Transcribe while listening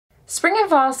Spring and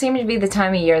fall seem to be the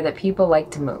time of year that people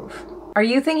like to move. Are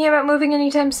you thinking about moving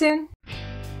anytime soon?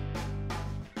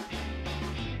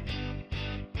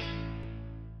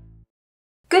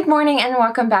 Good morning and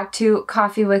welcome back to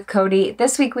Coffee with Cody.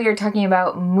 This week we are talking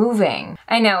about moving.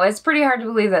 I know, it's pretty hard to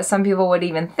believe that some people would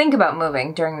even think about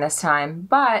moving during this time,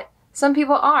 but some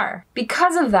people are.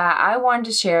 Because of that, I wanted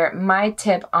to share my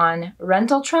tip on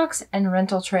rental trucks and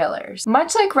rental trailers.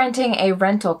 Much like renting a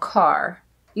rental car,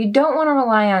 you don't want to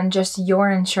rely on just your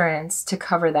insurance to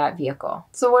cover that vehicle.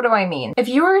 So what do I mean? If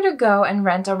you were to go and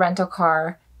rent a rental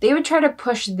car, they would try to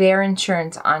push their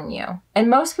insurance on you. And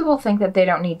most people think that they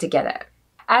don't need to get it.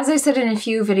 As I said in a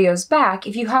few videos back,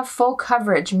 if you have full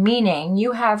coverage, meaning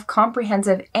you have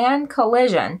comprehensive and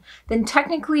collision, then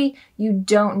technically you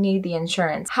don't need the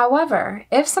insurance. However,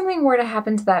 if something were to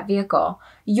happen to that vehicle,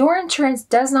 your insurance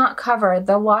does not cover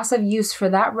the loss of use for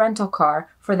that rental car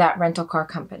for that rental car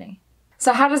company.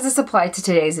 So how does this apply to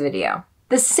today's video?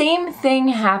 The same thing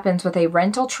happens with a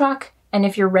rental truck and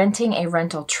if you're renting a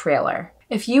rental trailer.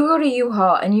 If you go to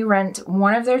U-Haul and you rent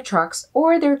one of their trucks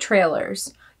or their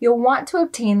trailers, you'll want to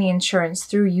obtain the insurance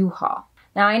through U-Haul.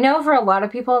 Now I know for a lot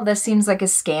of people this seems like a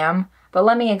scam, but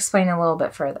let me explain a little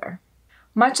bit further.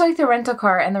 Much like the rental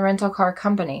car and the rental car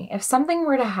company, if something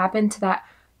were to happen to that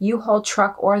U-Haul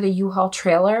truck or the U-Haul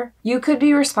trailer, you could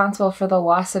be responsible for the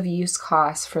loss of use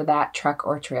costs for that truck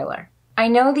or trailer. I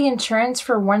know the insurance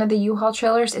for one of the U-Haul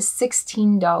trailers is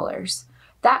 $16.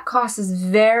 That cost is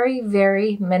very,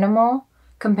 very minimal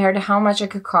compared to how much it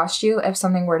could cost you if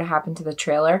something were to happen to the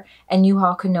trailer and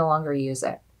U-Haul could no longer use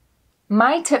it.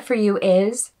 My tip for you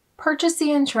is purchase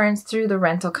the insurance through the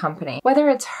rental company. Whether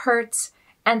it's Hertz,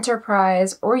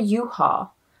 Enterprise, or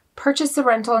U-Haul, purchase the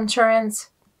rental insurance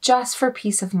just for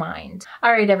peace of mind.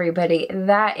 All right, everybody,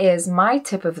 that is my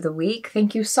tip of the week.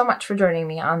 Thank you so much for joining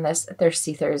me on this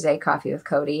Thirsty Thursday Coffee with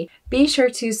Cody. Be sure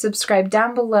to subscribe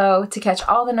down below to catch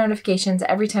all the notifications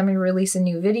every time we release a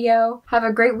new video. Have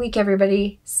a great week,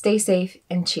 everybody. Stay safe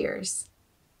and cheers.